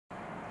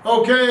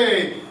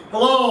Okay,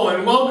 hello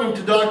and welcome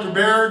to Dr.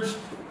 Baird's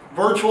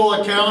Virtual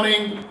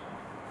Accounting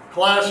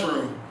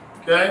Classroom.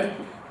 Okay,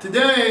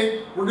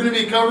 today we're going to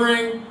be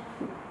covering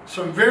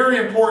some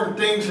very important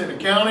things in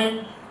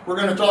accounting. We're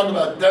going to talk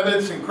about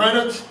debits and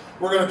credits.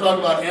 We're going to talk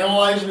about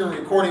analyzing and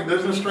recording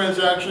business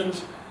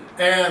transactions.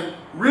 And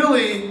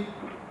really,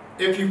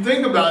 if you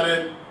think about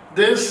it,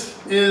 this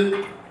is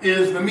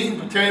the meat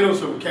and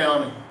potatoes of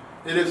accounting.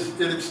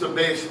 It's the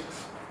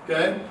basics.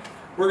 Okay,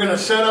 we're going to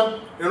set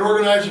up and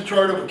organize a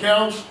chart of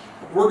accounts.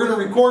 We're going to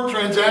record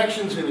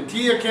transactions in a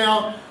T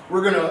account.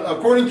 We're going to,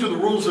 according to the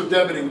rules of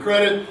debit and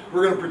credit,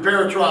 we're going to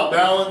prepare a trial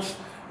balance.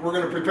 We're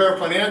going to prepare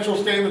financial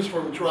statements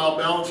from a trial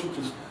balance, which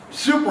is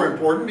super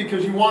important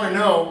because you want to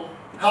know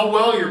how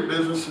well your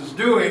business is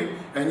doing,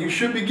 and you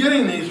should be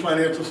getting these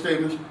financial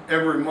statements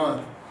every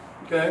month.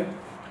 Okay?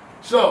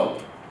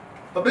 So,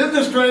 a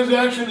business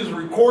transaction is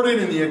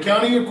recorded in the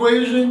accounting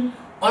equation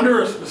under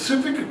a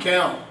specific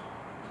account.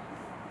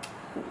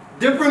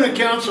 Different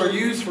accounts are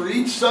used for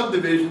each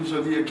subdivisions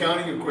of the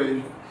accounting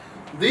equation.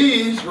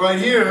 These right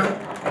here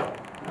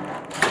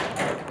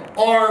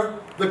are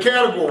the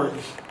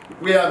categories.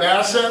 We have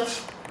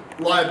assets,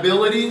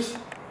 liabilities,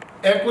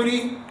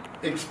 equity,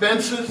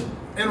 expenses,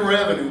 and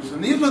revenues.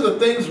 And these are the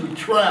things we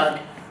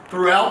track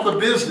throughout the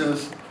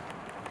business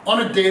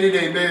on a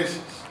day-to-day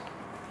basis.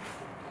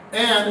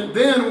 And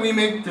then we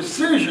make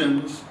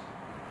decisions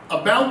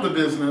about the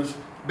business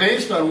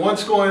based on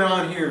what's going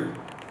on here.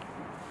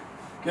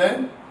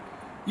 Okay?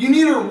 You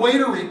need a way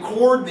to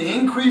record the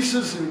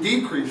increases and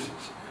decreases,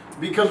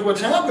 because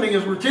what's happening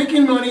is we're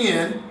taking money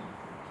in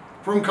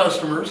from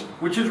customers,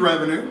 which is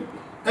revenue,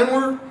 and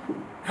we're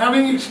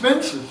having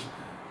expenses.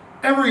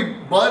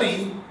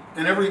 Everybody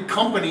and every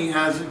company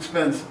has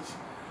expenses,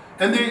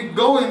 and they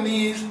go in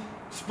these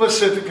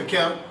specific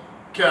account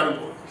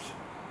categories.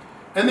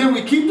 And then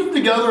we keep them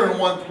together in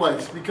one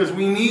place because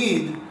we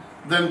need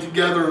them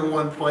together in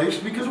one place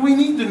because we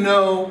need to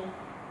know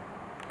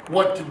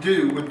what to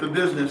do with the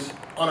business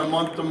on a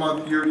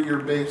month-to-month, year-to-year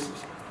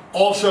basis.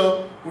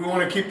 Also, we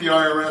want to keep the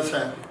IRS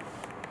happy.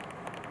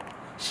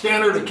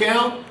 Standard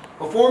account,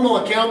 a formal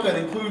account that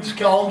includes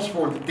columns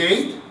for the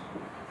date.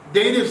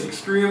 Date is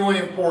extremely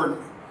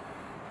important.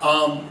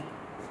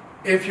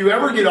 If you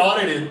ever get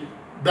audited,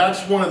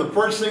 that's one of the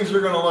first things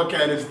they're going to look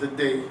at is the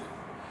date.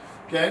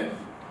 Okay?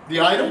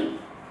 The item,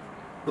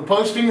 the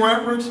posting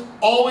reference,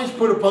 always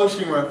put a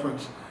posting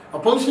reference. A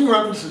posting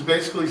reference is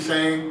basically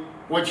saying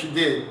what you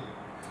did.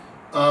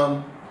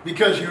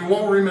 Because you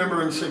won't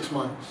remember in 6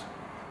 months.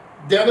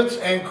 Debits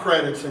and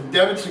credits. And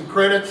debits and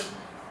credits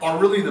are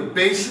really the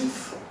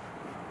basis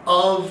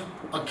of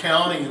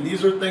accounting. And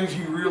these are things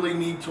you really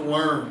need to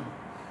learn.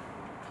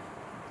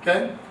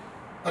 Okay?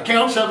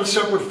 Accounts have a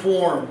separate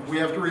form. We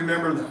have to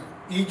remember that.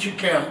 Each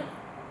account.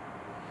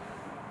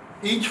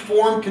 Each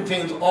form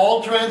contains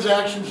all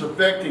transactions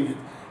affecting it.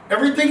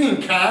 Everything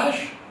in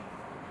cash,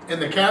 in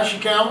the cash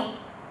account,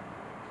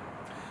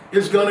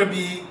 is going to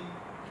be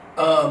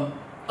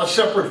a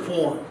separate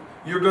form.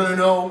 You're going to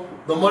know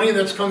the money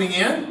that's coming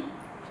in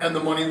and the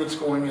money that's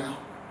going out.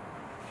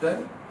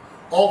 Okay?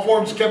 All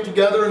forms kept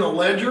together in a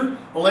ledger.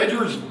 A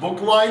ledger is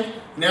book-like.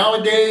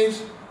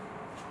 Nowadays,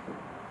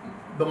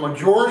 the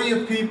majority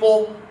of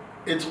people,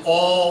 it's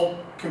all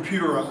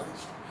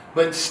computerized.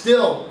 But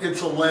still,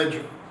 it's a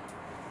ledger.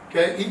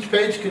 Okay? Each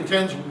page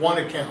contains one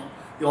account.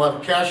 You'll have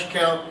a cash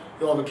account,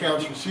 you'll have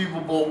accounts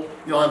receivable,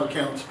 you'll have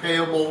accounts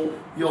payable,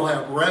 you'll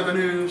have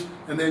revenues,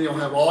 and then you'll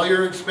have all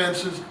your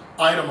expenses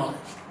itemized.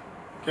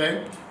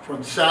 Okay?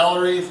 From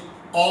salaries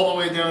all the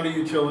way down to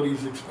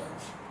utilities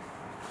expense.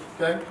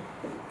 Okay?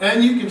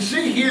 And you can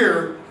see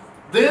here,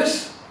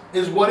 this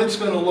is what it's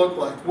going to look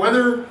like.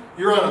 Whether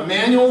you're on a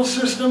manual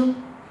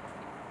system,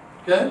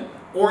 okay,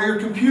 or you're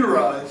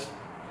computerized,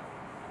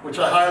 which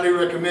I highly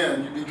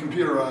recommend you be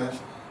computerized,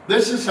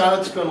 this is how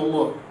it's going to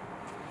look.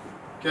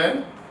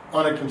 Okay?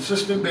 On a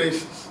consistent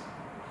basis.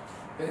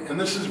 Okay? And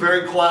this is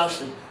very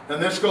classic.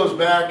 And this goes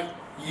back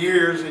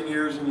years and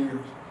years and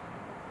years.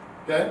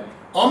 Okay?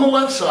 On the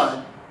left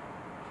side,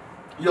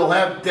 you'll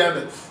have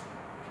debits.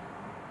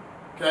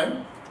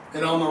 Okay?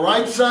 And on the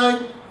right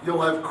side,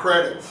 you'll have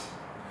credits.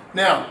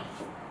 Now,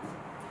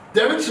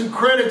 debits and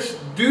credits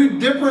do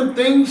different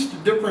things to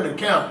different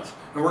accounts.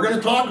 And we're going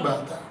to talk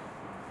about that.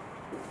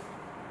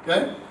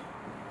 Okay?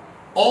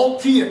 All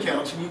T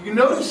accounts. And you can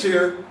notice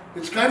here,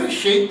 it's kind of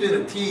shaped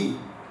in a T.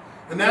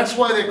 And that's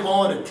why they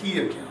call it a T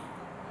account.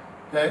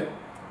 Okay?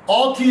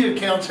 All T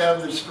accounts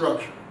have this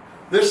structure.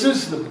 This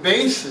is the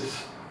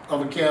basis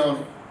of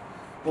accounting.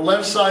 The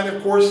left side,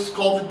 of course, is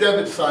called the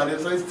debit side,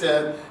 as I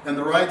said, and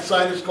the right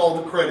side is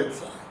called the credit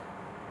side.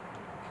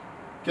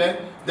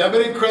 Okay?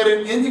 Debit and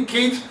credit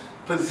indicates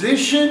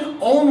position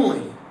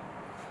only.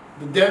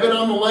 The debit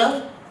on the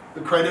left,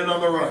 the credit on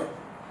the right.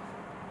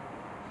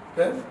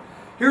 Okay?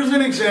 Here's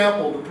an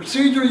example. The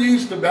procedure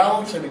used to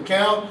balance an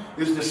account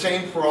is the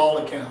same for all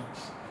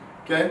accounts.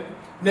 Okay?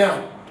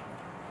 Now,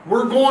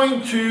 we're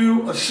going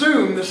to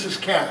assume this is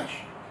cash.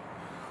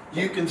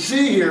 You can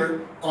see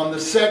here on the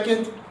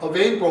 2nd of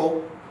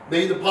April,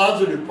 they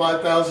deposited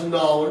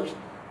 $5,000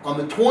 On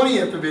the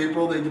 20th of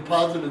April, they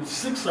deposited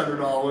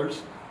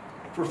 $600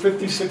 for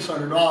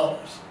 $5,600.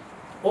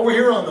 Over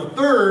here on the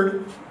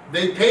 3rd,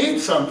 they paid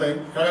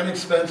something, had an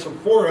expense of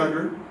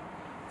 $400,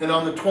 and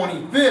on the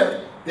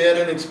 25th, they had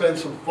an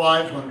expense of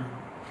 $500.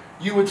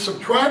 You would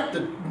subtract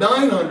the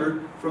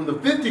 $900 from the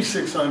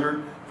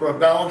 $5,600 for a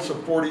balance of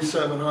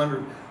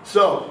 $4,700.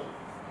 So,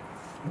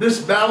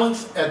 this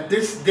balance at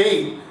this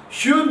date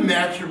should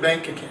match your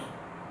bank account.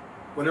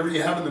 Whatever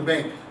you have in the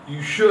bank,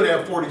 you should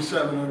have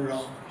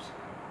 $4,700.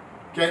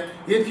 Okay?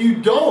 If you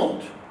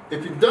don't,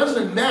 if it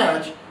doesn't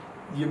match,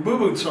 you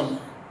boo-booed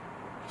somewhere.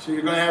 So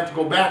you're going to have to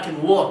go back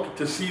and look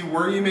to see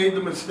where you made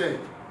the mistake.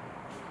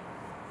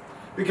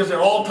 Because at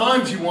all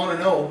times you want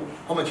to know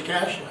how much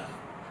cash you have.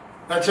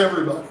 That's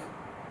everybody.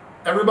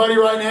 Everybody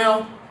right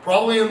now,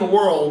 probably in the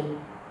world,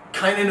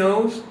 kind of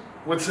knows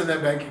what's in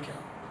that bank account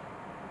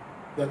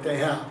that they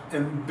have.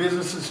 And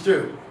businesses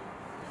too.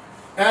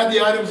 Add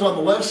the items on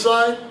the left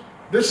side.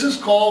 This is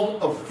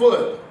called a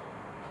foot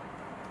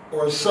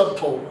or a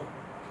subtotal.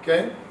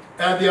 Okay?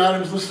 Add the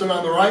items listed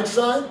on the right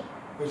side.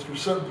 That's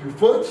your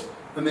foots.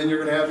 And then you're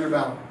going to have your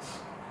balance.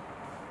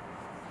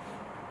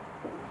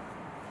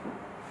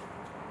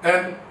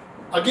 And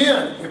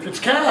again, if it's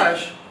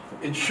cash,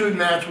 it should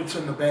match what's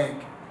in the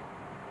bank.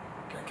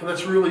 Okay, 'cause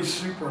that's really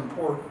super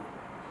important.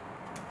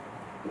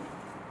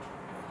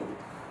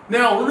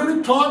 Now, we're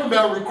going to talk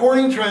about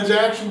recording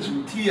transactions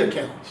in T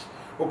accounts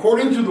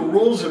according to the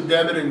rules of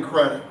debit and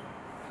credit.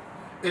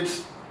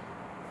 It's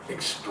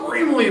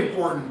extremely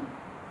important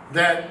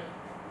that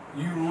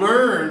you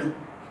learn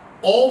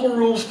all the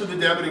rules to the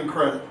debit and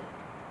credit.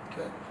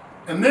 Okay?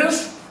 And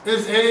this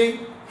is a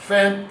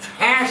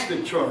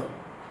fantastic chart.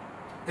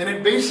 And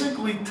it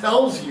basically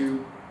tells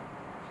you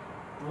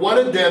what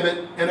a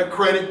debit and a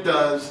credit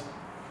does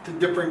to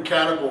different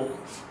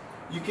categories.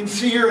 You can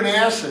see here in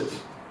assets,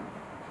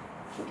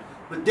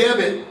 the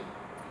debit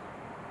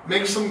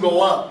makes them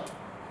go up.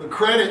 The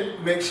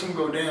credit makes them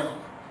go down.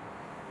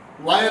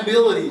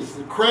 Liabilities,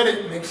 the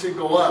credit makes it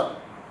go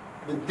up.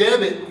 The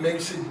debit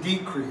makes it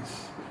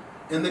decrease.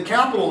 In the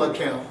capital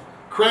account,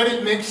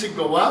 credit makes it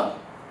go up.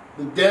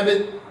 The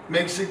debit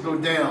makes it go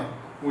down.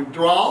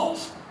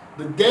 Withdrawals,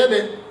 the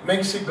debit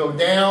makes it go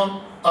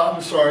down, up,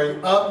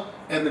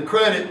 and the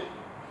credit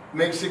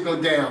makes it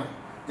go down.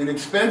 In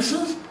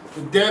expenses,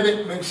 the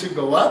debit makes it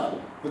go up,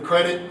 the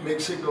credit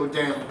makes it go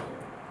down.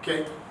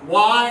 Okay?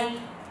 Why?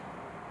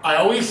 I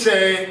always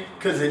say,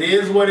 because it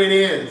is what it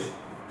is.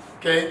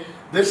 Okay?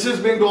 This has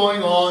been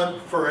going on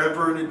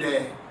forever and a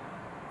day.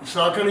 It's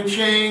not going to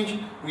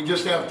change, we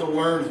just have to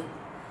learn it.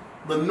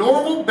 The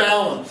normal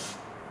balance,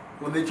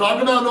 when they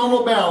talk about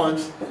normal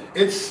balance,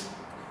 it's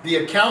the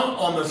account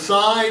on the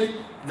side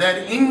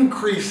that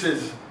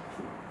increases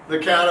the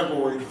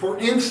category. For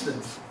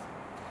instance,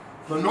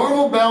 the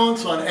normal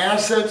balance on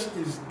assets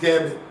is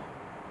debit.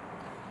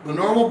 The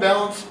normal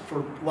balance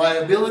for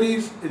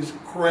liabilities is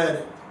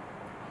credit.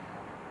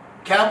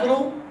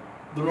 Capital,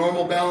 the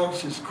normal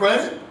balance is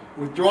credit.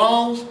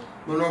 Withdrawals,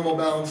 the normal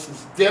balance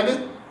is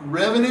debit.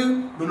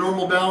 Revenue, the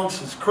normal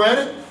balance is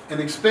credit. And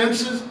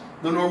expenses,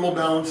 the normal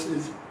balance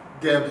is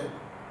debit.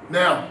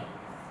 Now,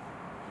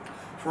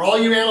 for all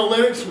you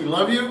analytics, we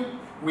love you,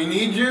 we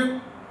need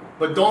you,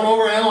 but don't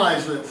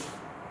overanalyze this,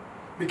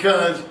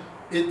 because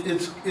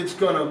it's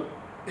gonna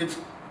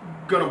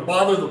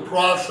bother the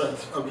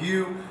process of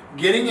you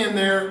getting in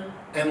there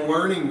and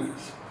learning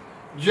this.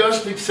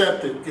 Just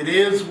accept it. It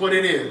is what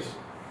it is.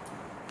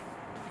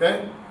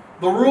 Okay?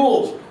 The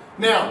rules.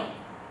 Now,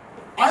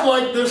 I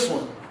like this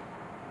one.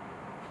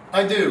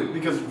 I do,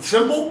 because it's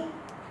simple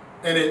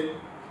and it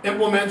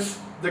implements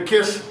the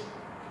KISS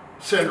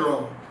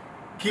syndrome.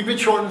 Keep it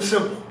short and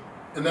simple,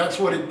 and that's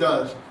what it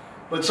does.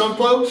 But some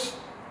folks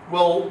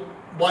will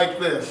like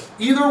this.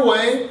 Either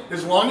way,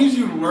 as long as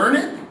you learn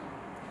it,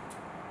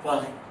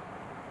 fine.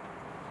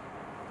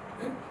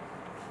 Okay.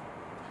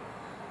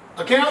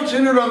 Accounts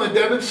entered on the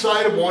debit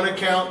side of one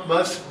account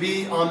must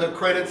be on the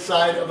credit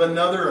side of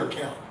another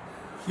account.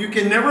 You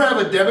can never have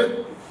a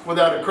debit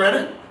without a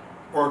credit,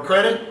 or a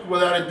credit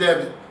without a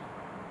debit.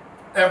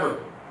 Ever.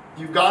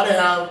 You've got to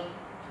have,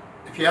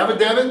 if you have a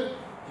debit,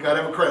 you got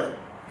to have a credit.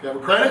 If you have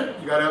a credit,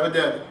 you got to have a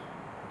debit.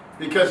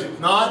 Because if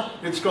not,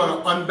 it's going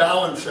to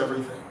unbalance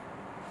everything.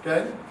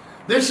 Okay?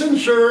 This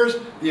ensures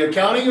the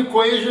accounting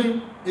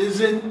equation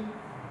is in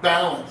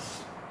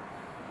balance.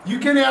 You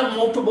can have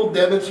multiple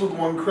debits with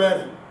one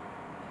credit.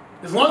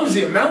 As long as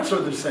the amounts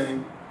are the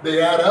same,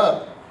 they add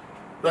up.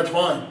 That's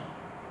fine.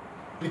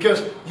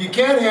 Because you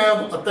can't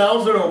have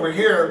 1,000 over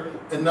here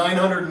and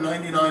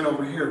 999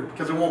 over here,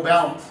 because it won't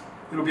balance.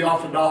 It'll be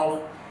off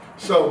 $1.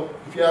 So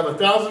if you have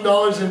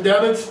 $1,000 in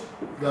debits,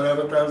 you got to have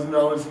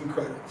 $1,000 in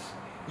credits.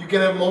 You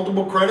can have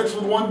multiple credits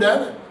with one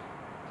debit.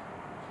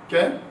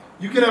 Okay?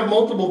 You can have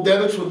multiple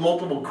debits with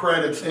multiple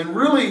credits. And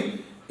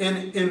really,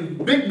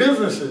 in big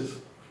businesses,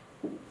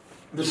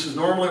 this is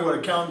normally what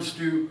accountants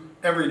do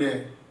every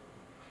day.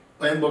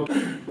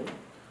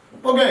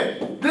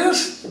 Okay,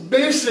 this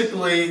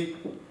basically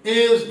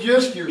is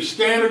just your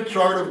standard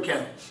chart of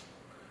accounts.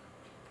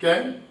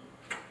 Okay?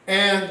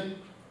 And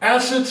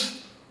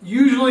assets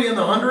usually in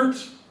the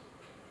hundreds.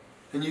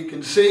 And you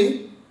can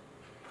see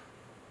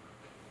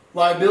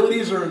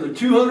liabilities are in the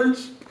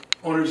 200s,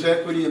 owner's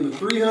equity in the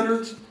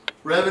 300s,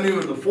 revenue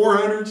in the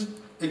 400s,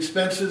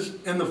 expenses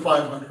in the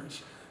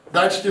 500s.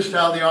 That's just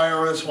how the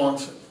IRS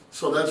wants it.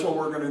 So that's what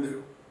we're going to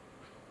do.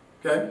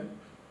 Okay?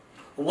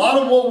 A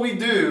lot of what we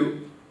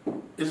do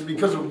is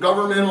because of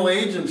governmental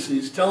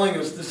agencies telling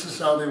us this is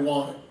how they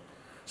want it.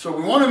 So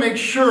we want to make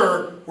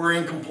sure we're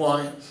in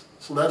compliance.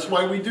 So that's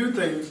why we do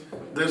things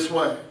this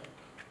way.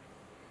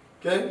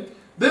 Okay?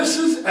 This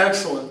is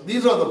excellent.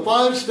 These are the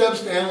 5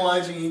 steps to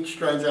analyzing each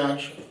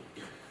transaction.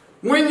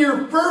 When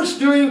you're first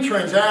doing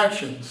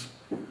transactions,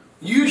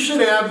 you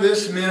should have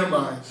this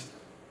minimized.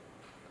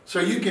 So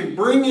you can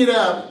bring it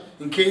up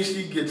in case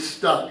you get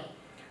stuck.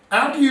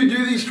 After you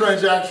do these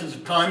transactions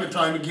time and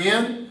time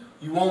again,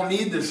 you won't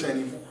need this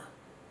anymore.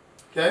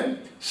 Okay?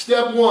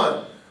 Step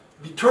 1,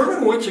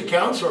 determine which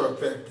accounts are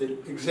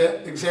affected.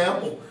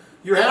 Example,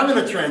 you're having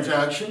a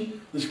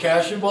transaction. Is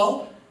cash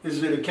involved?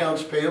 Is it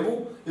accounts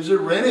payable? Is it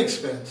rent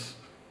expense?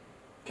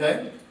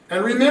 Okay?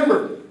 And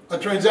remember, a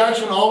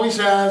transaction always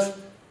has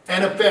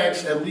and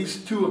affects at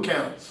least 2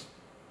 accounts.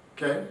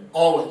 Okay?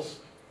 Always.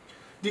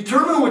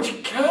 Determine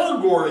which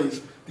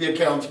categories the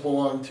accounts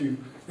belong to.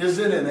 Is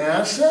it an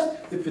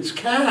asset? If it's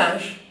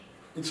cash,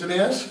 it's an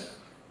asset.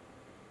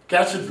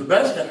 Cash is the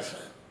best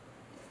asset.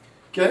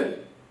 Okay?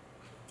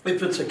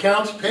 If it's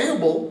accounts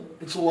payable,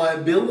 it's a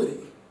liability.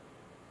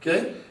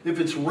 Okay? If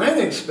it's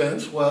rent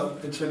expense, well,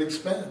 it's an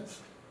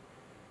expense.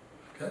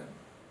 Okay?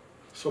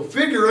 So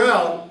figure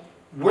out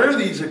where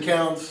these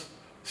accounts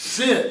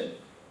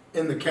sit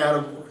in the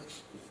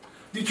categories.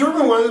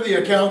 Determine whether the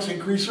accounts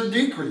increase or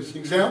decrease.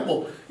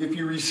 Example, if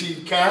you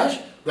receive cash,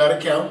 that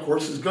account, of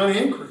course, is going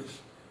to increase.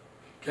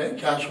 Okay?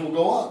 Cash will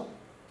go up.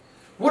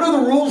 What do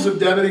the rules of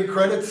debit and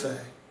credit say?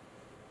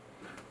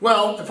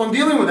 Well, if I'm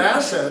dealing with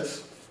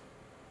assets,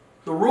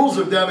 the rules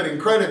of debit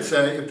and credit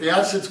say if the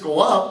assets go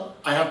up,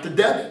 I have to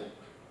debit.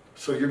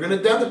 So you're going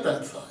to debit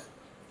that side.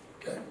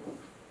 Okay?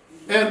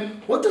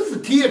 And what does the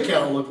T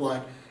account look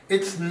like?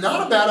 It's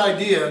not a bad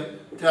idea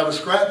to have a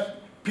scrap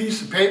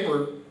piece of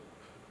paper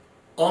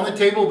on the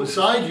table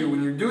beside you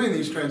when you're doing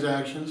these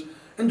transactions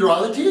and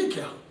draw the T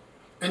account.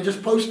 And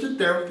just post it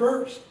there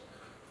first.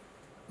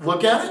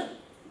 Look at it.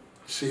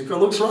 See if it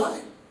looks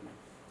right.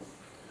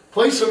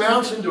 Place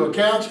amounts into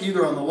accounts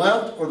either on the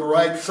left or the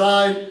right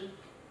side,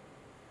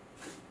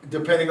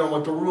 depending on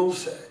what the rules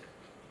say.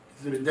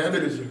 Is it a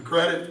debit? Is it a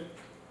credit?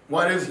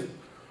 What is it?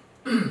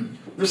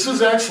 This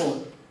is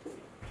excellent.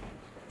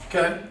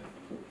 Okay?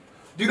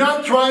 Do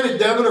not try to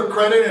debit or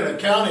credit an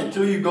account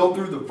until you go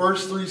through the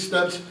first 3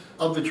 steps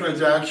of the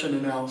transaction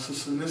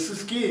analysis. And this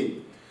is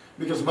key.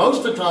 Because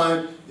most of the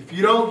time, if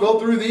you don't go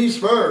through these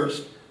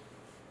first,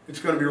 it's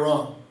going to be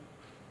wrong.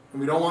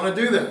 And we don't want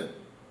to do that.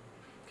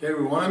 Okay,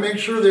 we want to make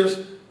sure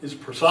this is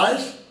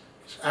precise,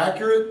 it's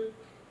accurate,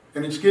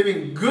 and it's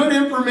giving good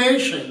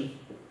information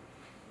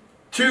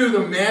to the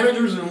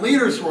managers and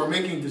leaders who are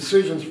making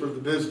decisions for the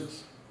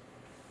business.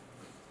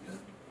 Okay.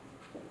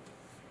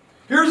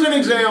 Here's an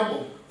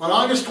example. On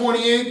August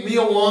 28th,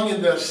 Mia Wong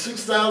invests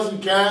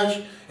 $6,000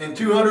 cash and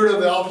 $200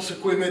 of the office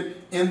equipment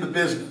in the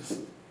business.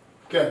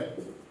 Okay.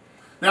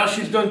 Now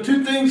she's done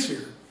 2 things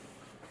here.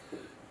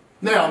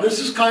 Now, this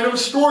is kind of a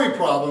story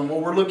problem.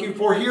 What we're looking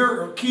for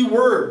here are key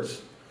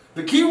words.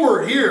 The key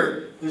word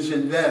here is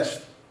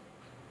invest.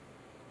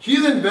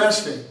 She's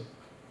investing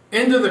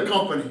into the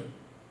company.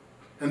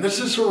 And this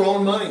is her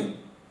own money.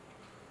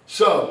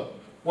 So,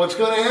 what's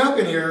going to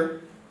happen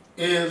here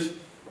is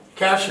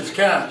cash is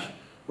cash.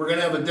 We're going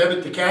to have a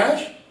debit to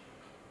cash.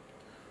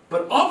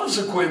 But office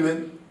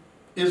equipment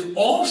is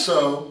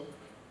also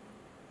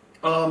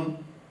an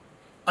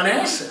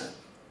asset.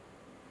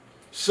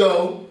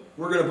 So,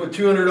 we're going to put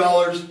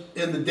 $200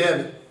 in the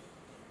debit.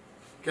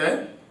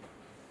 Okay?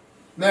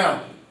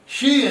 Now,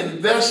 she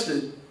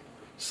invested,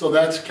 so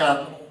that's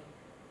capital.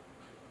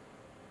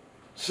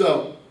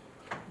 So,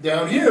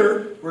 down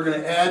here, we're going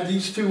to add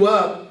these 2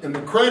 up, and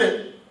the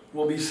credit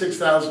will be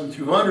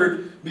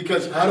 $6,200,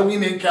 because how do we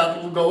make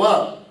capital go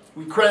up?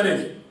 We credit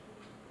it.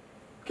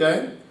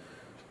 Okay?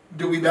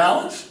 Do we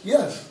balance?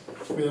 Yes.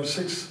 We have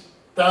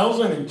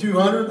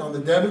 $6,200 on the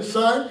debit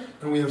side,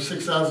 and we have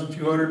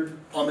 $6,200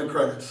 on the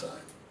credit side.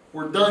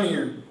 We're done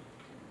here.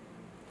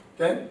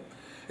 Okay?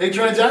 A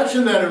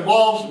transaction that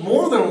involves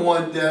more than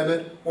 1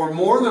 debit or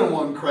more than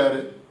 1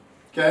 credit,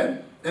 okay?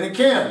 And it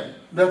can.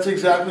 That's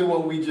exactly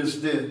what we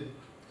just did.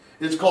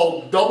 It's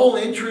called double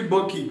entry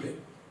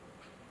bookkeeping.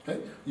 Okay?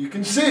 You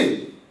can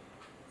see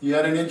you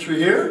had an entry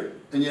here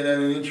and you had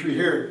an entry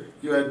here.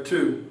 You had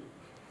 2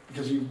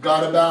 because you've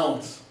got a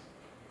balance.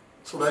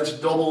 So that's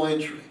double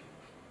entry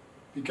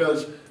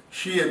because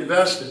she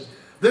invested.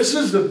 This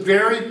is the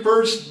very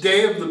first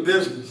day of the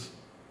business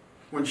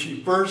when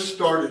she first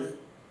started it.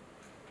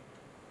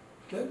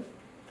 Okay?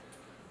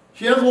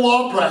 She has a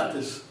law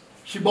practice.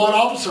 She bought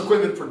office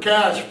equipment for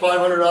cash,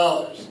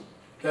 $500.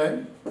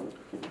 Okay?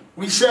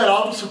 We said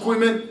office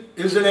equipment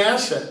is an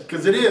asset,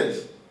 because it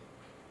is.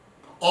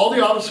 All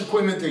the office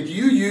equipment that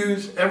you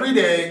use every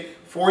day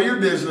for your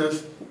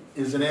business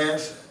is an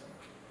asset.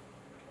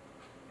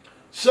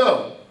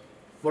 So,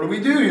 what do we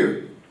do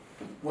here?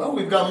 Well,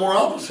 we've got more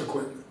office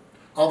equipment.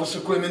 Office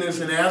equipment is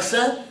an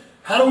asset.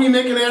 How do we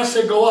make an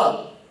asset go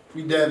up?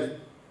 We debit.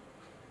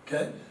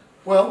 Okay?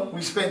 Well,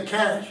 we spent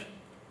cash.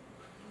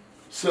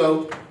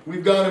 So,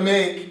 we've got to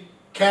make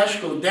cash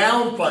go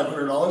down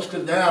 $500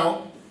 because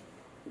now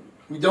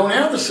we don't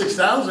have the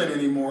 $6,000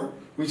 anymore.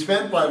 We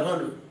spent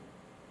 $500.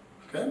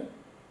 Okay?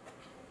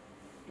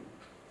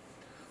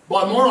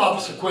 Bought more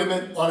office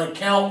equipment on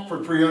account for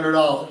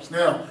 $300.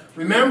 Now,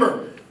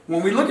 remember,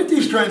 when we look at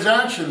these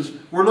transactions,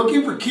 we're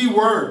looking for key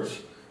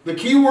words. The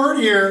key word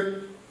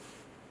here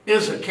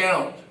is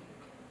account.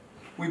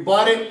 We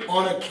bought it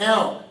on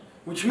account,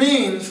 which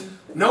means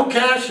no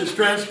cash is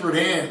transferred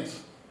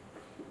hands.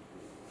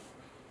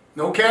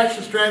 No cash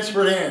is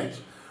transferred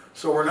hands.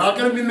 So we're not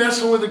going to be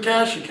messing with the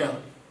cash account.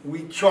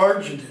 We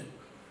charged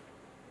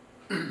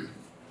it.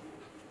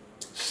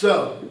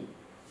 So,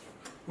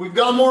 we've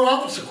got more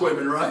office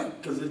equipment,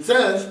 right? Because it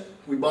says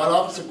we bought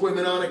office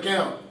equipment on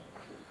account.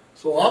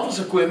 So office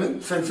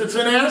equipment, since it's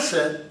an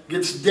asset,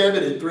 gets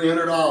debited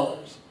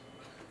 $300.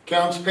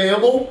 Accounts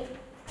payable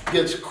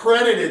gets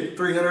credited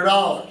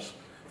 $300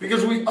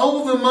 because we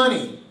owe the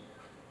money.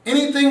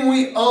 Anything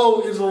we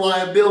owe is a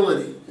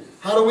liability.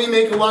 How do we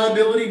make a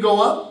liability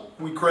go up?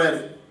 We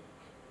credit.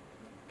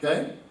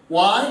 Okay?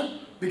 Why?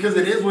 Because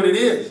it is what it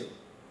is.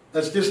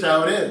 That's just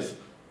how it is.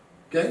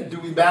 Okay? Do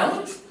we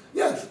balance?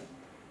 Yes.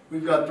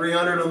 We've got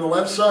 300 on the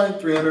left side,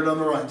 300 on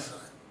the right side.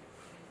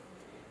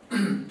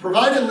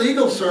 Provided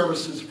legal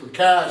services for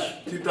cash,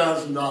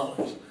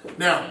 $2,000.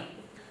 Now,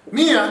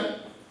 Mia,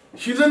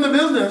 she's in the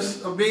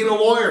business of being a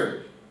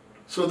lawyer.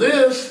 So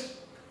this,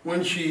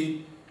 when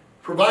she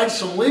provides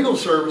some legal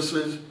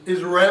services,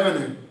 is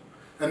revenue.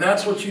 And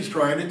that's what she's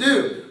trying to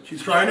do.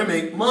 She's trying to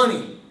make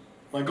money,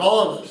 like all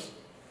of us.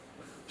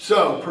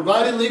 So,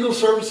 provided legal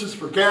services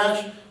for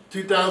cash,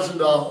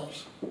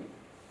 $2,000.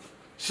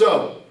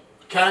 So,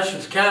 cash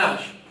is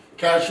cash.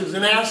 Cash is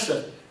an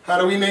asset. How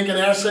do we make an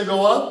asset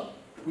go up?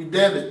 We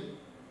debit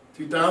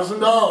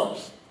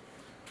 $2,000.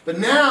 But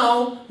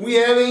now we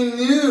have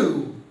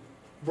a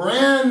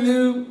brand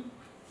new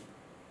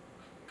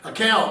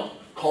account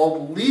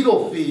called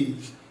legal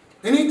fees.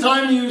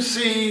 Anytime you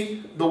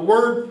see the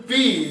word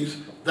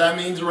fees, that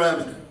means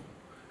revenue.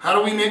 How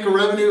do we make a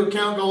revenue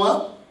account go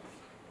up?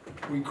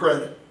 We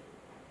credit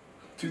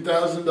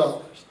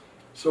 $2,000.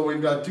 So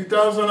we've got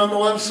 $2,000 on the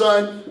left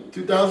side,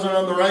 $2,000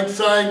 on the right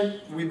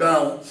side, we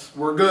balance.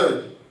 We're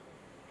good.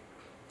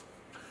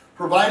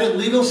 Provided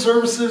legal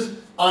services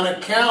on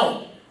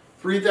account,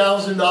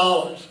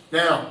 $3,000.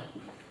 Now,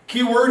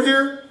 key word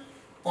here,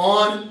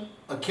 on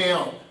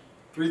account,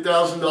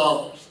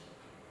 $3,000.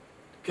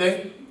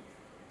 Okay?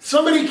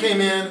 Somebody came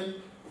in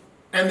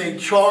and they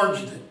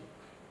charged it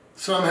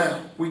somehow.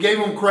 We gave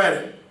them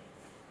credit.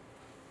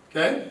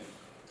 Okay?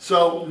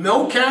 So,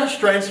 no cash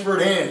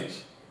transferred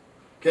hands.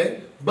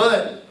 Okay?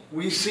 But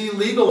we see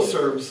legal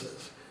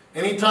services.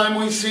 Anytime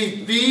we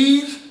see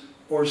fees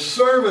or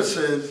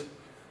services,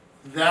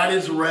 that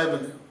is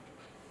revenue.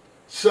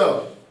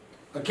 So,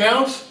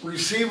 accounts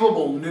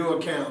receivable, new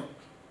account.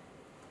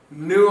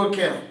 New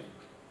account.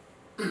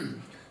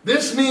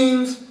 This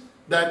means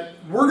that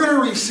we're going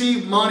to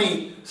receive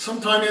money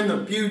sometime in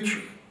the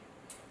future.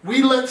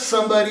 We let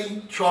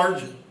somebody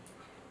charge it.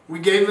 We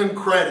gave them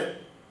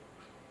credit.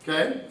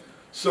 Okay?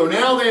 So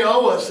now they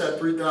owe us that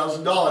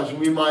 $3,000.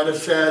 We might have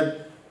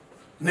said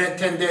net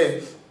 10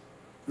 days.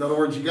 In other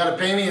words, you got to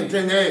pay me in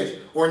 10 days.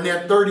 Or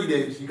net 30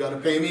 days. You got to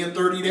pay me in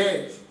 30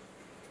 days.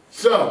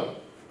 So,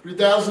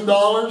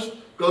 $3,000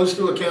 goes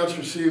to accounts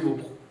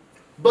receivable.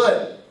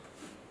 But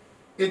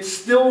it's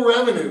still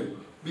revenue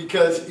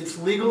because it's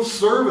legal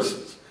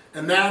services.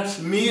 And that's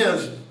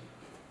Mia's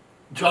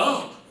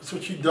job. That's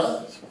what she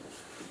does.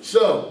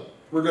 So,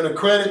 we're going to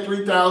credit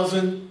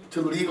 $3,000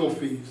 to legal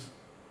fees.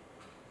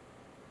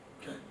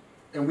 Okay.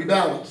 And we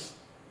balance.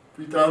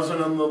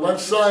 $3,000 on the left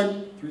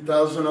side,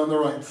 $3,000 on the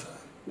right side.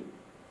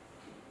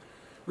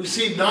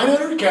 Received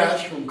 $900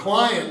 cash from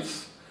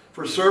clients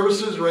for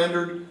services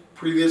rendered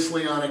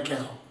previously on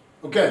account.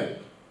 Okay.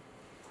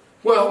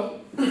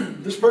 Well,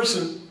 this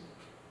person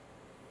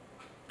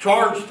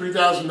charged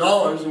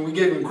 $3,000 and we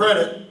gave them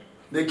credit.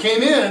 They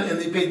came in and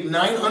they paid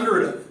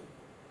 $900 of it.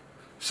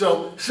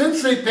 So,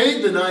 since they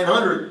paid the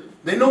 $900,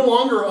 they no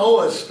longer owe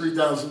us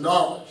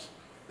 $3,000.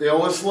 They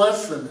owe us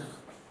less than that.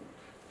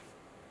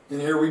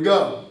 And here we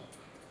go.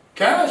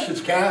 Cash is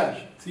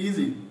cash. It's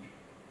easy.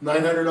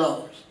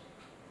 $900.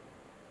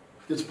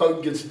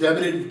 Gets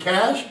debited in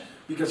cash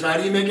because how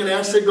do you make an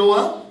asset go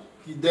up?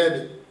 You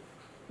debit.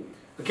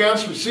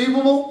 Accounts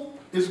receivable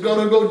is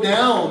going to go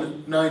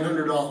down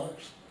 $900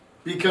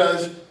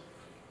 because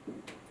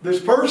this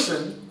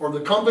person or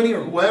the company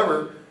or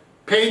whoever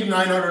paid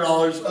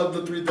 $900 of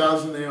the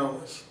 $3,000 they owe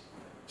us.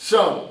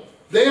 So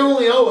they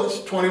only owe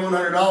us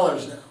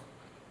 $2,100 now.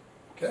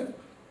 Okay?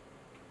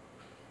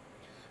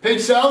 Paid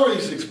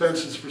salaries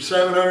expenses for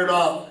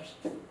 $700.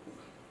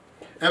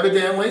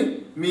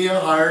 Evidently, Mia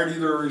hired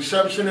either a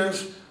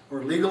receptionist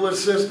or legal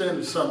assistant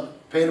or something.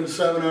 Paid him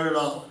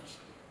 $700.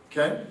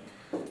 Okay?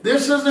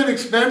 This is an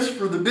expense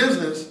for the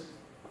business,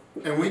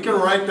 and we can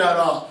write that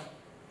off.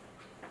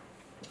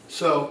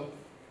 So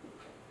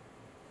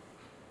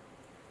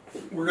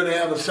we're going to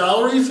have a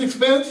salaries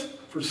expense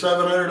for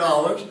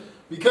 $700,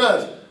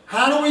 because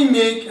how do we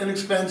make an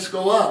expense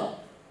go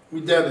up?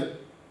 We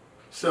debit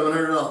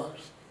 $700.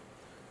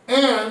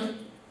 And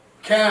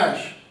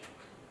cash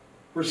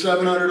for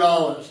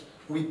 $700.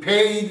 We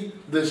paid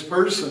this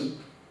person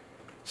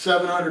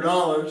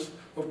 $700.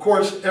 Of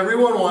course,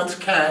 everyone wants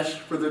cash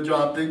for the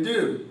job they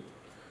do.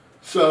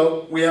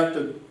 So we have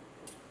to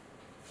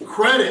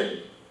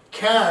credit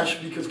cash,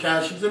 because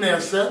cash is an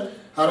asset.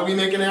 How do we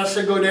make an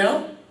asset go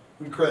down?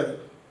 We credit.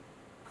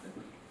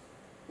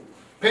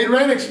 Paid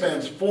rent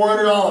expense,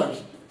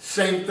 $400.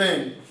 Same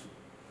thing.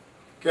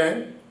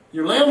 Okay?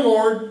 Your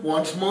landlord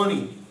wants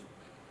money.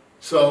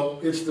 So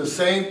it's the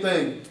same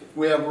thing.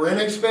 We have rent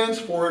expense,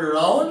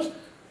 $400.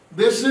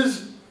 This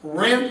is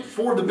rent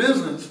for the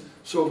business,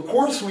 so of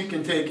course we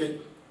can take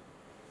it.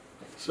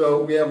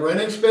 So we have rent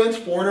expense,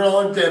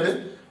 $400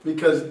 debit,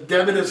 because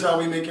debit is how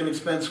we make an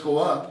expense go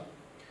up.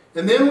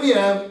 And then we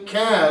have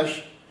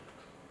cash,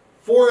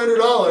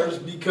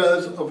 $400,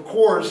 because of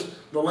course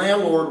the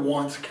landlord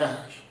wants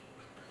cash.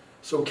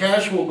 So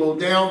cash will go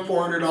down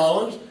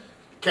 $400.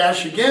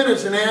 Cash again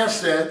is an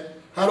asset.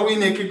 How do we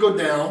make it go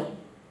down?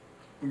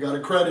 We got to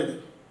credit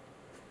it.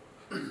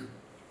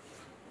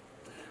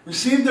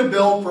 Received a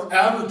bill for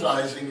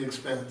advertising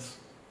expense.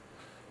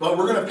 But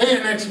we're going to pay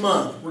it next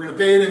month. We're going to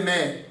pay it in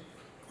May,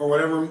 or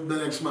whatever the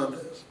next month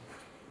is.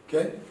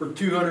 Okay? For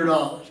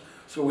 $200.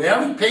 So we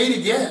haven't paid it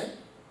yet.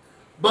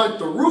 But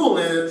the rule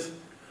is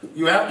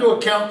you have to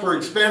account for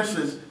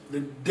expenses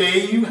the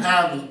day you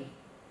have them.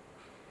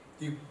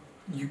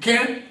 You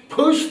can't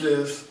push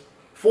this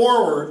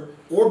forward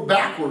or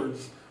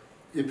backwards.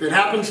 If it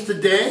happens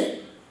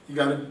today, you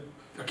got to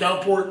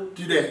account for it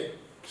today.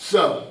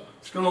 So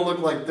it's going to look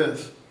like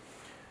this.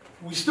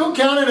 We still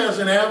count it as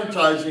an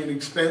advertising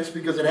expense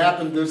because it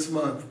happened this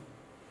month,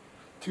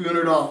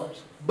 $200.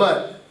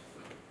 But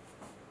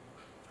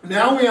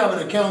now we have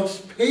an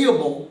accounts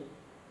payable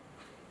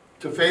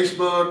to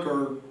Facebook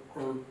or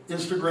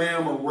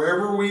Instagram or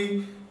wherever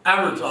we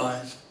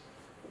advertised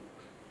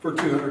for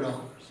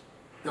 $200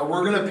 that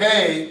we're going to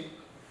pay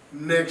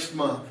next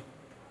month.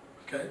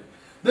 Okay?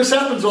 This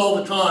happens all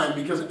the time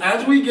because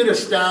as we get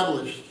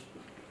established,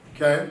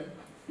 okay,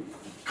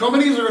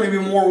 companies are going to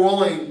be more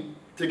willing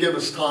to give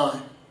us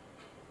time.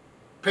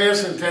 Pay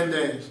us in 10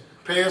 days.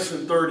 Pay us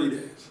in 30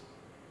 days.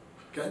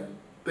 Okay?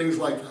 Things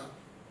like that.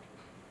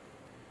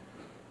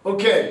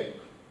 Okay.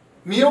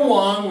 Mia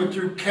Wong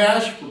withdrew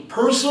cash for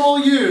personal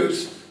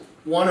use,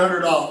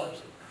 $100.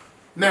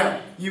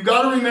 Now, you've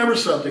got to remember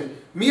something.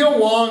 Mia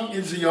Wong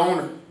is the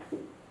owner.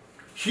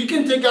 She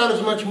can take out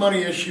as much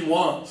money as she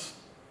wants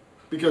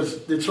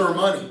because it's her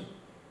money.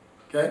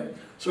 Okay?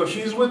 So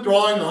she's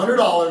withdrawing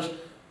 $100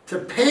 to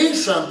pay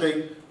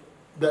something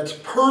that's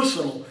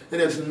personal. It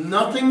has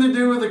nothing to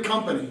do with the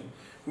company.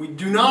 We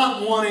do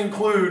not want to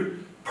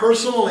include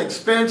personal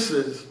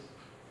expenses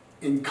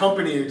in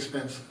company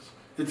expenses.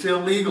 It's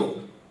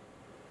illegal.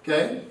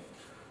 Okay?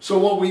 So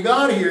what we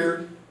got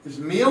here is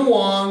Mia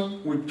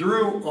Wong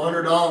withdrew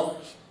 $100.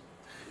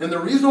 And the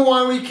reason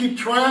why we keep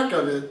track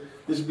of it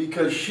is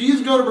because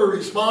she's going to be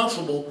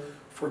responsible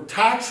for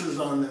taxes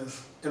on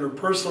this in her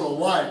personal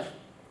life.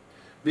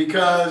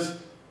 Because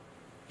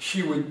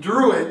she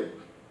withdrew it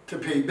to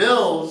pay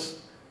bills,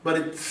 but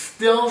it's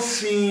still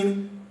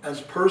seen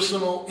as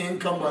personal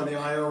income by the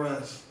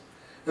IRS.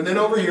 And then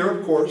over here,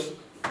 of course,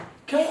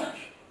 cash.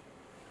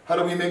 How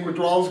do we make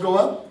withdrawals go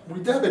up? We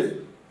debit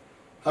it.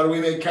 How do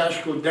we make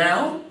cash go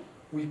down?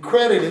 We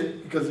credit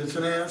it because it's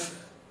an asset.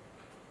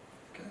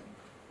 Okay.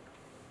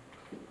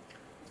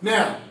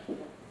 Now,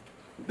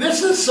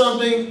 this is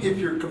something, if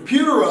you're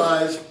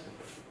computerized,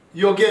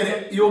 you'll get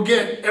it. You'll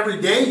get every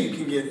day you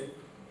can get it.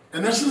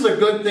 And this is a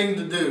good thing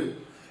to do.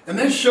 And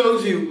this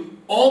shows you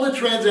all the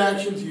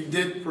transactions you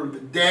did for the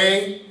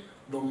day,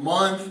 the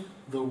month,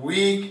 the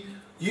week.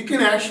 You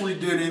can actually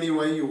do it any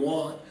way you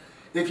want.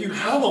 If you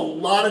have a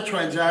lot of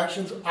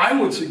transactions, I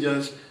would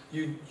suggest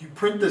you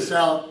print this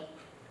out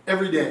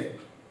every day.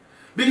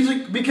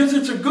 Because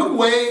it's a good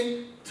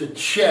way to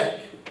check.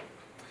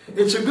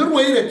 It's a good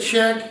way to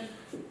check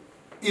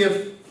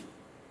if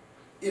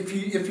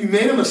you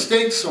made a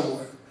mistake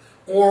somewhere,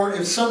 or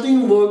if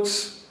something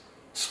looks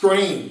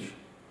strange.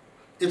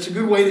 It's a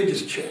good way to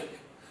just check.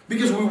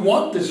 Because we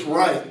want this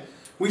right.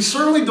 We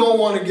certainly don't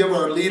want to give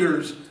our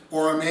leaders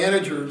or our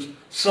managers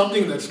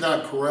something that's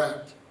not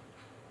correct.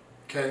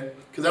 Okay?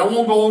 Because that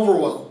won't go over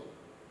well.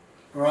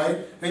 All right?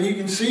 And you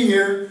can see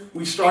here,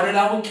 we started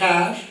out with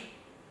cash,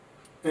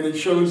 and it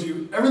shows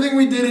you everything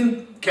we did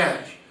in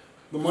cash.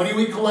 The money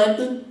we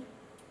collected,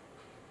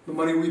 the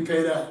money we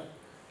paid out.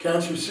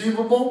 Accounts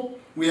receivable,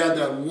 we had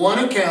that one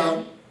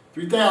account,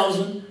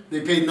 $3,000.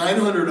 They paid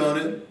 $900 on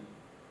it.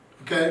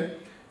 Okay?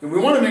 And we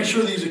want to make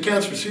sure these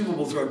accounts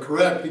receivables are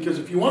correct, because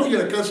if you want to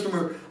get a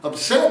customer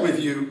upset with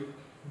you,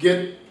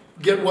 get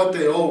what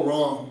they owe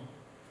wrong.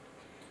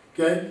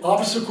 Okay?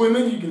 Office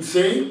equipment, you can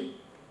see.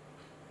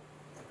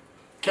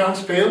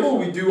 Accounts payable,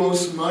 we do owe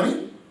some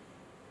money.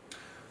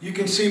 You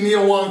can see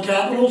Mia Wong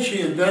Capital,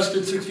 she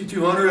invested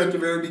 $6,200 at the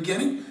very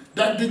beginning.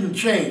 That didn't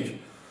change.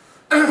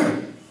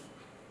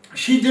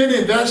 She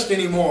didn't invest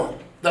anymore.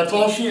 That's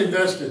all she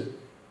invested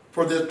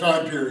for this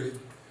time period.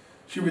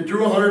 She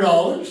withdrew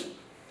 $100.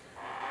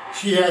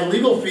 She had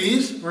legal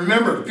fees.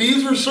 Remember,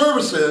 fees or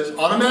services,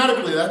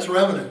 automatically, that's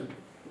revenue.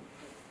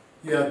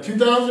 You have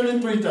 $2,000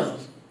 and $3,000.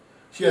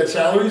 She had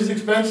salaries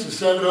expense of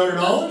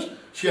 $700.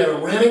 She had a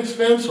rent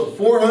expense of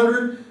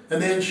 $400,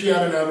 and then she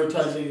had an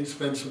advertising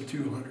expense of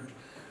 $200.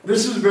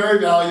 This is very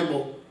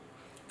valuable,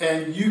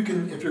 and you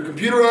can, if you're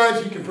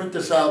computerized, you can print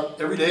this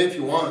out every day if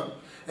you want.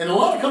 And a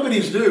lot of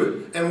companies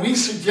do, and we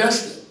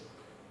suggest it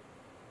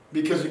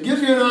because it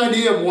gives you an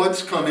idea of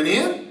what's coming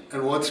in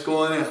and what's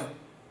going out.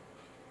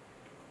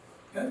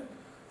 Okay?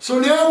 So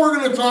now we're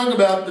going to talk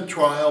about the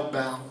trial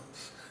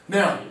balance.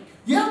 Now,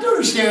 you have to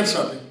understand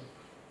something.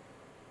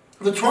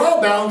 The trial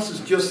balance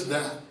is just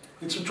that.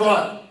 It's a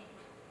trial.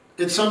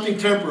 It's something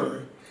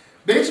temporary.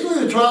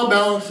 Basically, the trial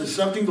balance is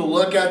something to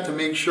look at to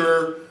make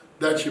sure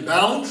that you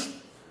balanced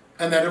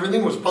and that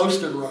everything was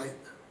posted right.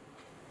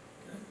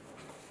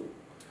 Okay.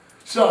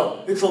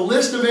 So, it's a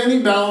list of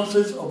ending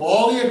balances of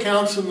all the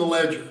accounts in the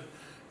ledger.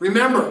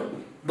 Remember,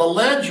 the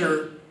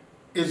ledger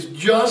is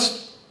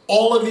just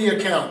all of the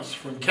accounts,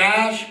 from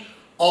cash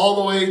all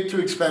the way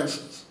to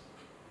expenses.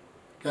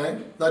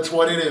 Okay? That's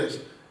what it is.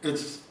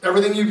 It's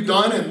everything you've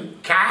done in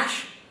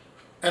cash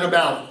and a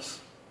balance,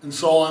 and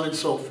so on and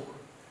so forth.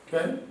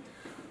 Okay?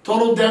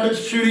 Total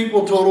debits should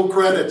equal total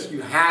credits.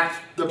 You have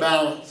to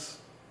balance.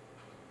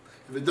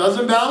 If it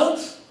doesn't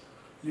balance,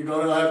 you're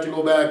going to have to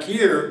go back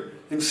here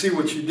and see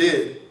what you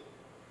did.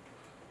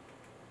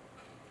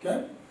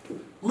 Okay?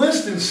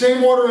 List in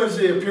same order as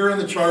they appear in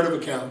the chart of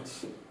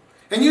accounts.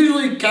 And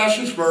usually cash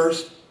is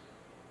first.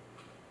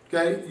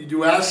 Okay? You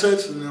do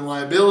assets and then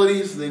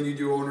liabilities, then you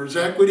do owner's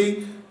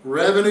equity,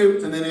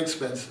 revenue, and then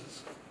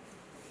expenses.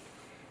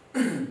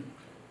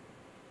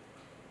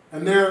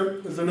 And there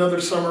is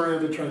another summary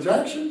of the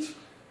transactions.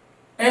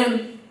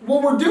 And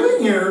what we're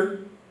doing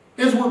here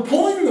is we're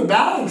pulling the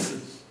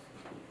balances.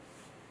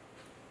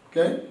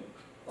 Okay?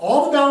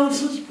 All the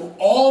balances for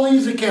all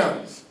these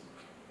accounts.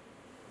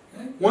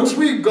 Okay? Once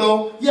we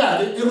go,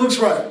 yeah, it looks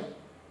right.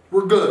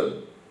 We're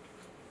good.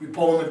 We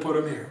pull them and put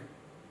them here.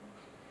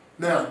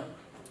 Now,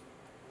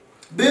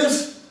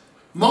 this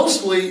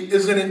mostly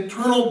is an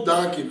internal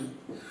document.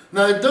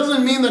 Now, it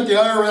doesn't mean that the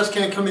IRS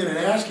can't come in and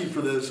ask you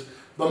for this,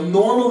 but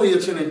normally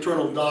it's an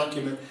internal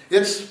document.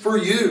 It's for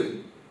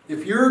you.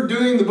 If you're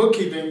doing the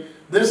bookkeeping,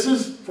 this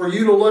is for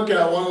you to look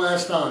at one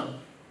last time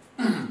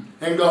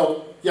and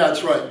go, yeah,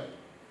 it's right.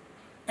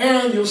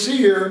 And you'll see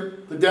here,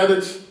 the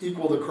debits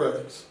equal the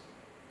credits.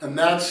 And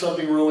that's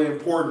something really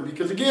important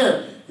because,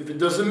 again, if it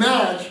doesn't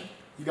match,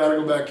 you got to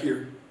go back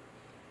here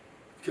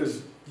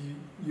because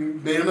you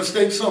made a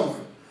mistake somewhere.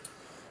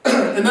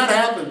 And that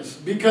happens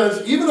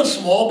because even a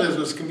small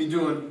business can be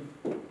doing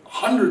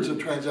hundreds of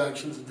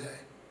transactions a day.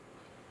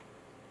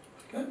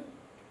 Okay?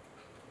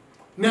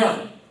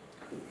 Now,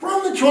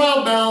 from the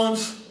trial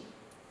balance,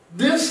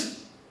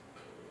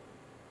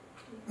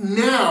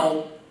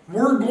 now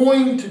we're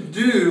going to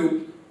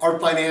do our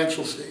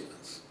financial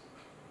statements.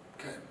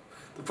 Okay?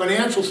 The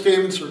financial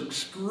statements are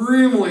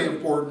extremely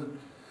important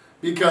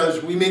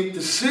because we make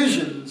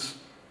decisions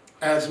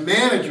as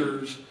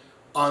managers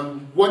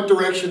on what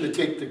direction to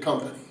take the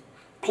company.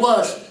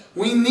 Plus,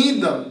 we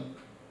need them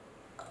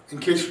in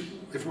case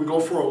if we go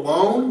for a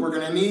loan, we're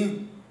going to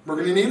need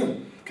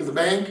them because the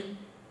bank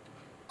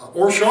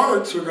or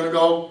shards are going to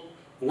go,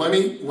 let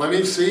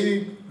me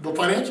see the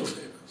financial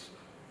statements.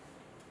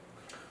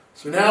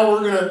 So now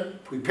we're going to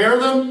prepare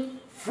them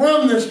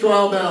from this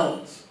trial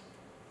balance.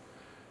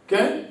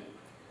 Okay?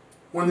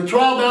 When the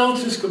trial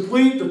balance is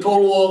complete, the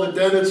total of all the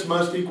debits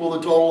must equal the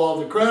total of all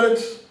the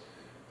credits.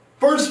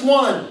 First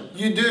one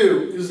you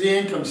do is the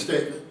income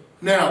statement.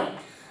 Now,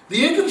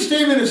 the income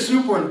statement is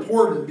super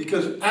important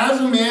because as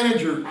a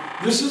manager,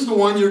 this is the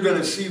one you're going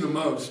to see the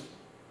most.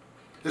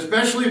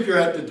 Especially if you're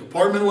at the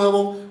department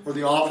level or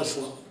the office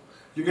level.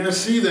 You're going to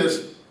see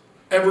this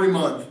every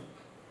month.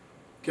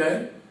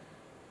 Okay?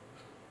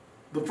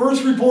 The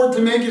first report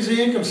to make is the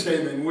income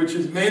statement, which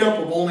is made up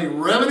of only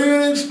revenue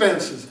and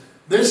expenses.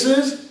 This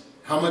is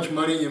how much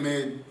money you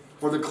made,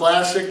 or the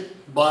classic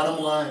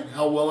bottom line.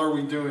 How well are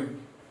we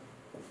doing?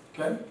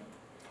 Okay?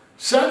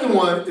 Second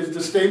one is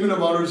the statement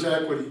of owner's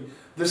equity.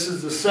 This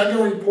is the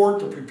second report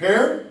to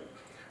prepare,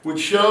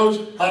 which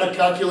shows how to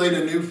calculate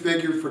a new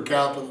figure for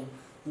capital.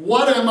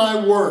 What am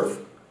I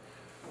worth?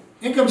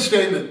 Income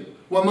statement.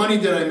 What money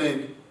did I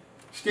make?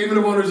 Statement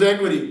of owner's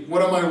equity.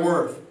 What am I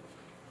worth?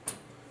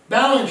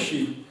 Balance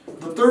sheet.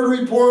 The third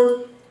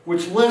report,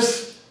 which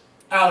lists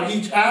out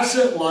each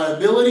asset,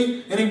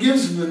 liability, and it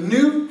gives the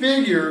new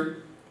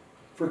figure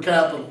for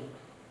capital.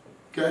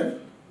 Okay?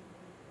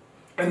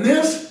 And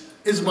this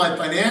is my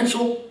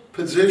financial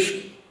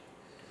position.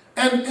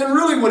 And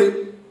really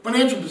what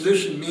financial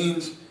position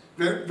means,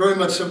 very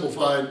much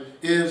simplified,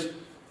 is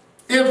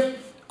if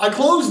I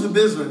close the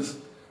business,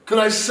 could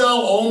I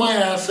sell all my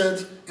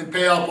assets and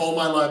pay off all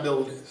my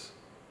liabilities.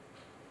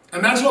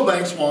 And that's what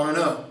banks want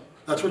to know.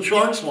 That's what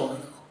sharks want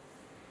to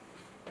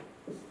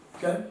know.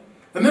 Okay?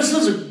 And this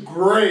is a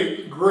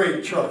great,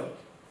 great chart.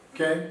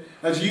 Okay?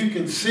 As you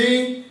can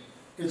see,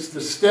 it's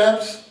the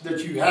steps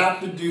that you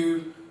have to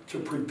do to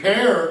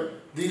prepare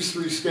these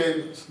three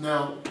statements.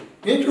 Now,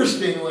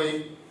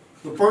 interestingly,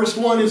 the first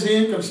one is the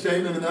income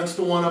statement, and that's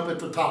the one up at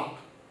the top.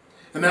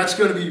 And that's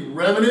going to be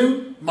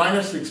revenue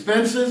minus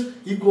expenses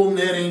equal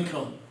net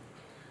income.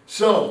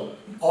 So,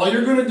 all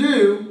you're going to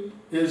do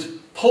is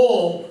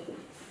pull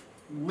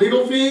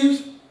legal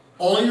fees,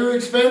 all your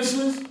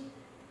expenses,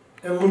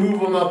 and we'll move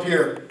them up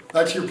here.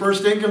 That's your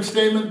first income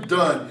statement,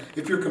 done.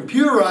 If you're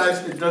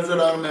computerized, it does it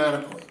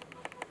automatically.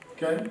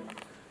 Okay?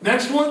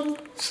 Next one,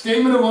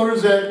 statement of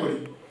owner's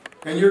equity.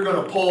 And you're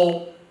going to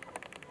pull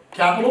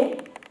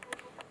capital.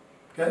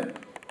 Okay?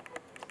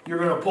 You're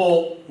going to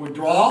pull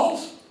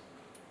withdrawals.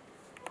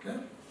 Okay?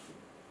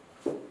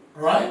 All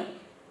right?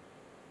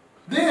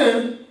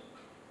 Then,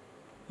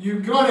 you're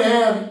going to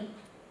have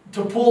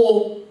to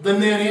pull the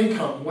net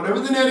income. Whatever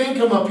the net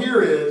income up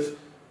here is,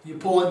 you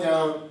pull it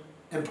down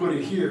and put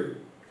it here.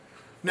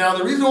 Now,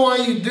 the reason why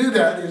you do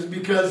that is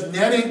because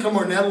net income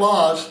or net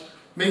loss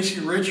makes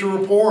you richer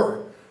or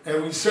poorer.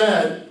 And we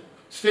said,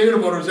 statement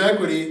of owner's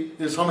equity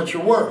is how much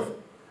you're worth.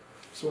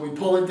 So we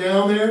pull it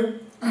down there.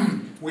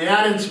 We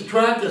add and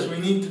subtract as we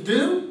need to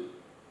do.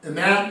 And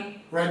that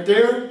right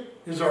there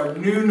is our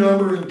new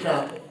number in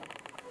capital.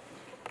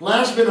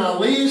 Last but not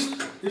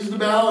least is the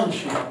balance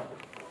sheet. I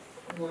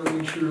want to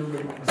make sure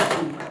everybody can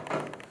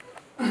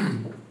see.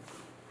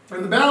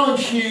 And the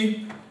balance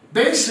sheet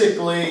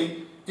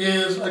basically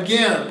is,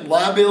 again,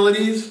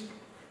 liabilities,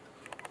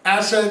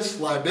 assets,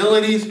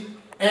 liabilities,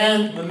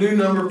 and the new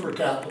number for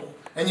capital.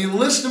 And you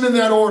list them in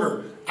that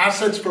order.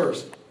 Assets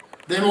first,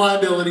 then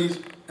liabilities,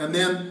 and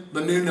then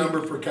the new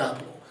number for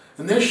capital.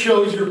 And this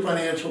shows your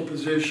financial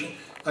position.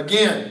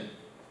 Again,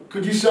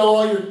 could you sell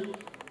all your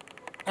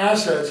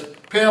assets,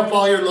 pay off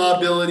all your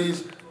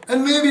liabilities,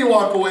 and maybe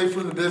walk away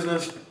from the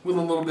business with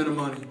a little bit of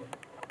money?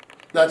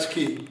 That's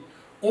key.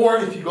 Or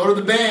if you go to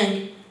the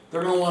bank,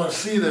 they're going to want to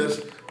see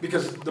this,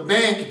 because the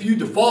bank, if you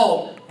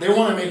default, they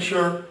want to make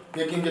sure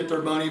they can get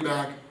their money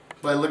back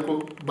by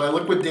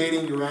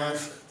liquidating your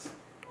assets.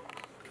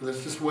 Because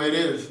that's just the way it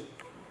is.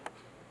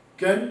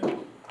 Okay?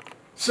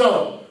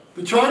 So,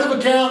 the chart of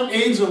account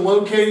aids in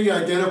locating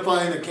and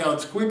identifying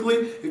accounts quickly.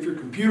 If you're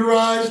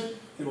computerized,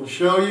 it'll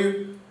show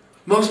you.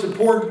 Most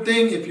important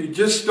thing, if you're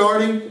just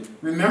starting,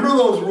 remember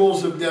those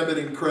rules of debit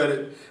and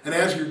credit. And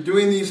as you're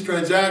doing these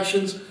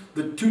transactions,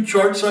 the two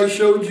charts I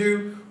showed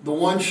you, the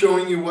one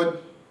showing you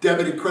what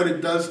debit and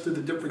credit does to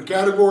the different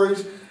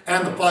categories,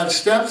 and the 5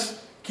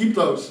 steps, keep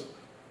those.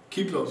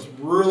 Keep those.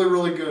 Really,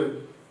 really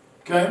good.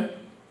 Okay?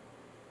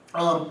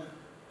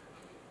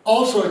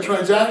 Also, a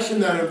transaction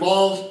that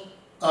involves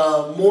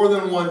more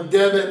than one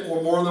debit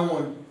or more than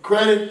one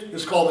credit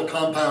is called a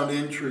compound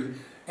entry.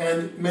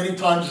 And many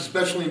times,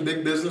 especially in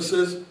big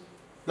businesses,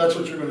 that's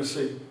what you're going to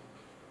see.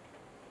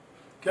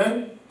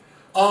 Okay?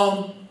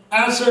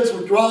 Assets,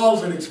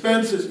 withdrawals, and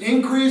expenses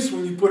increase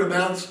when you put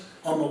amounts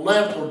on the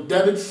left or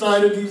debit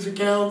side of these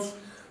accounts.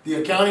 The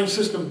accounting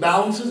system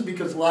balances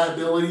because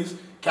liabilities,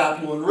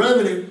 capital, and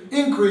revenue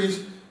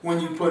increase when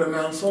you put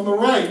amounts on the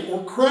right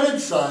or credit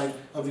side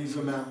of these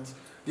amounts.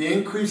 The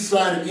increased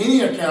side of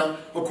any account,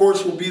 of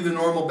course, will be the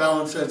normal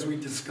balance as we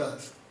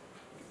discussed.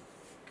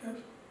 Okay.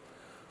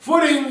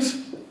 Footings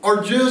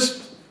are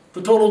just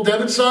the total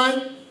debit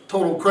side,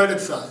 total credit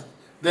side.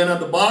 Then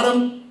at the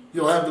bottom,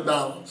 you'll have the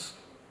balance.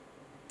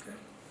 Okay.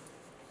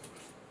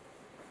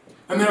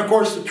 And then, of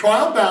course, the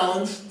trial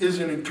balance is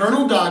an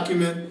internal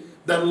document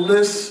that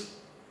lists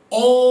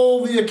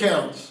all the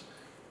accounts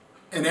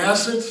and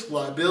assets,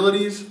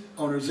 liabilities,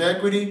 owner's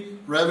equity,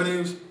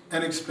 revenues,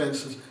 and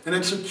expenses. And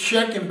it's a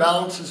check and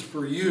balances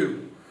for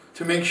you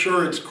to make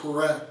sure it's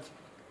correct.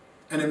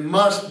 And it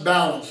must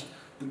balance.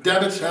 The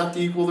debits have to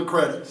equal the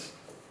credits.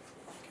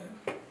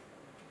 Okay.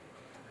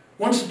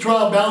 Once the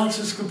trial balance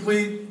is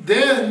complete,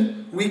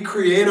 then we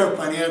create our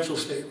financial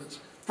statements.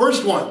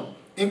 First one,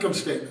 income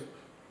statement.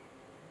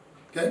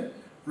 Okay?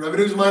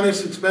 Revenues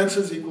minus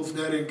expenses equals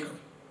net income.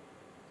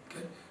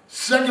 Okay?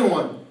 Second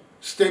one,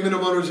 statement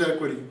of owner's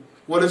equity.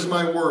 What is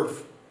my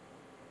worth?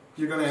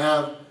 You're going to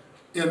have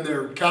in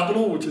their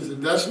capital, which is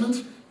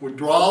investments,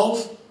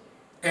 withdrawals,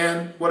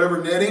 and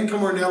whatever net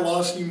income or net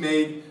loss you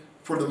made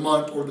for the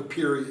month or the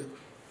period.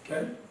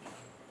 Okay?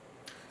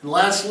 And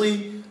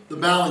lastly, the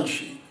balance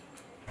sheet.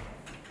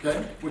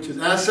 Okay? Which is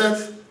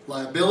assets,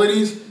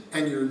 liabilities,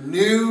 and your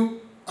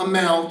new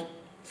amount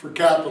for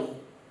capital.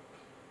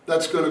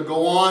 That's going to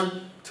go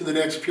on to the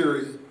next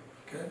period.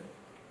 Okay?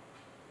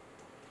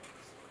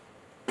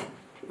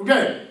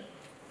 Okay.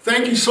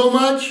 Thank you so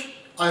much.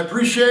 I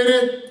appreciate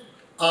it.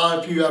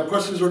 If you have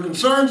questions or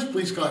concerns,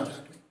 please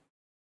contact me.